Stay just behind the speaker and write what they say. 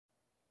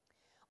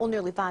Well,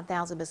 nearly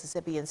 5,000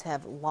 Mississippians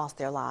have lost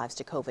their lives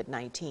to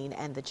COVID-19,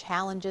 and the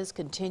challenges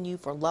continue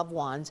for loved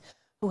ones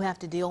who have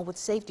to deal with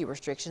safety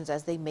restrictions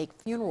as they make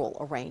funeral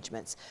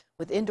arrangements.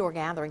 With indoor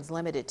gatherings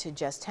limited to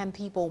just 10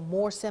 people,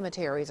 more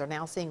cemeteries are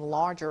now seeing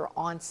larger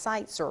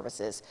on-site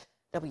services.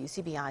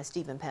 WCBI's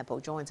Stephen Pempo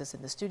joins us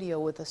in the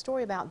studio with a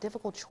story about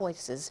difficult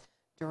choices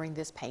during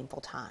this painful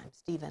time.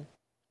 Stephen.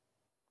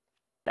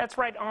 That's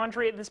right,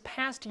 Andrea. This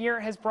past year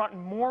has brought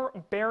more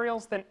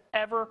burials than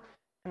ever,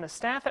 and the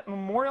staff at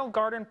Memorial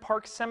Garden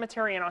Park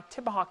Cemetery in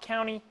Oktibbeha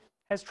County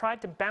has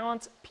tried to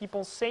balance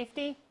people's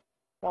safety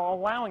while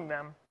allowing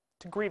them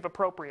to grieve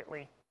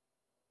appropriately.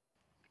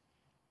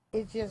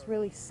 It's just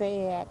really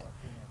sad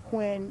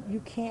when you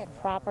can't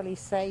properly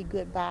say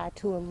goodbye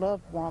to a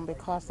loved one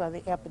because of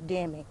the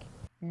epidemic.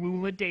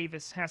 Lula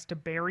Davis has to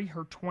bury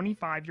her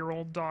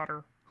 25-year-old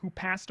daughter, who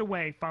passed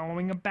away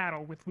following a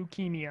battle with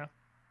leukemia.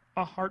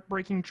 A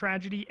heartbreaking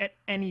tragedy at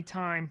any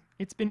time.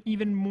 It's been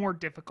even more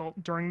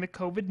difficult during the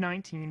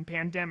COVID-19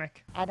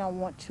 pandemic. I don't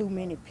want too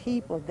many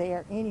people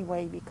there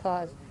anyway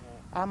because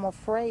I'm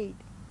afraid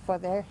for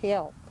their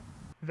health.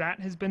 That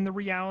has been the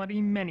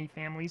reality many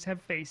families have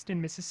faced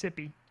in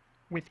Mississippi.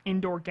 With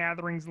indoor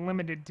gatherings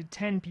limited to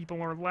 10 people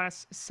or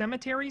less,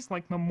 cemeteries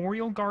like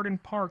Memorial Garden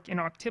Park in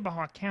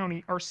Oktibbeha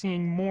County are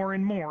seeing more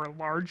and more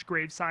large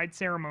graveside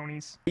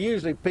ceremonies.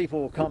 Usually people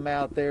will come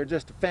out there,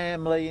 just a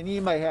family, and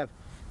you may have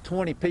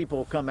 20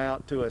 people come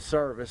out to a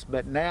service,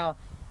 but now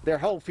their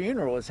whole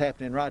funeral is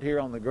happening right here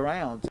on the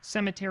grounds.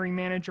 Cemetery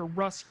manager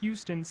Russ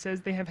Houston says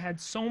they have had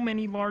so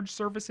many large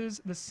services,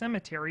 the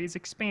cemetery is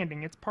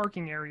expanding its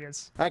parking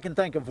areas. I can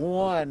think of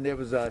one. There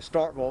was a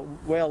Starkville,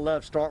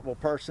 well-loved Starkville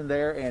person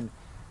there, and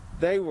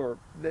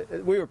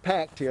we were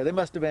packed here. There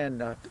must have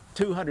been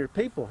 200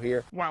 people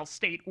here. While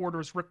state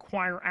orders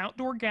require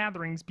outdoor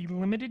gatherings be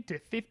limited to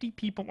 50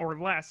 people or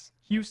less,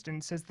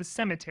 Houston says the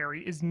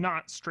cemetery is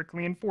not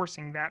strictly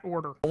enforcing that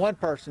order. One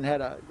person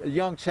had a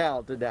young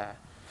child to die,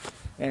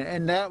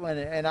 and that one,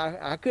 and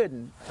I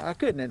couldn't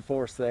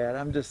enforce that.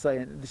 I'm just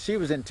saying, she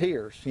was in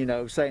tears, you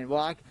know, saying,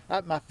 well,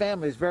 my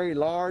family is very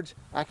large.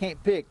 I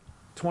can't pick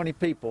 20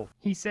 people.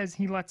 He says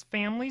he lets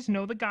families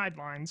know the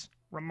guidelines,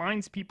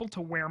 reminds people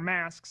to wear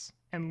masks,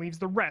 and leaves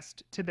the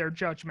rest to their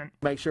judgment.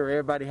 Make sure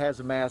everybody has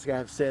a mask. I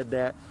have said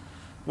that.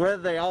 Whether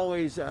they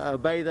always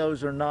obey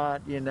those or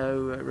not, you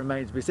know, it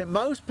remains to be seen.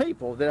 Most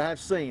people that I've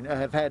seen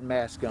have had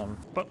masks on.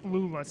 But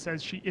Lula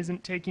says she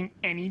isn't taking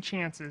any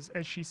chances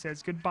as she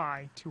says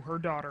goodbye to her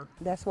daughter.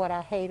 That's what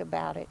I hate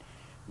about it,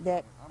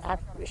 that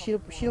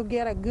she'll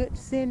get a good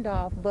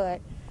send-off,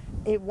 but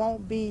it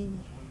won't be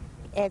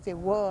as it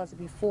was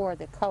before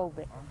the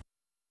COVID.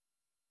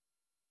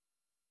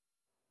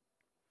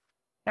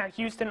 Now,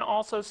 Houston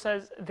also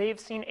says they've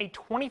seen a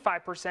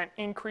 25%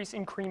 increase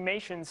in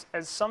cremations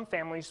as some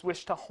families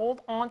wish to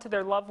hold on to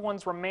their loved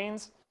ones'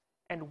 remains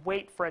and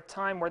wait for a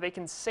time where they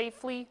can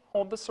safely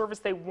hold the service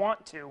they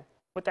want to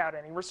without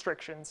any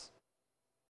restrictions.